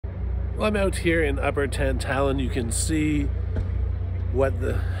Well, I'm out here in Upper Tantallon. You can see what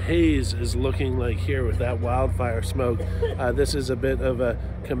the haze is looking like here with that wildfire smoke. This is a bit of a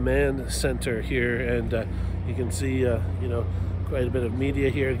command center here, and you can see, quite a bit of media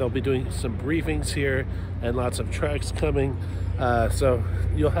here. They'll be doing some briefings here and lots of trucks coming. So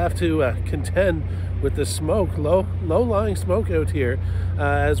you'll have to contend with the smoke, low-lying smoke out here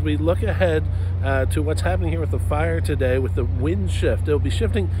as we look ahead to what's happening here with the fire today with the wind shift. It'll be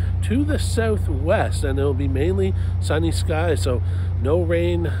shifting to the southwest, and it'll be mainly sunny skies, so no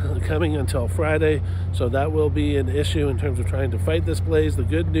rain coming until Friday, so that will be an issue in terms of trying to fight this blaze. The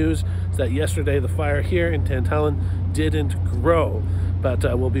good news is that yesterday the fire here in Tantallon didn't grow, but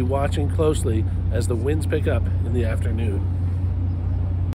we'll be watching closely as the winds pick up in the afternoon.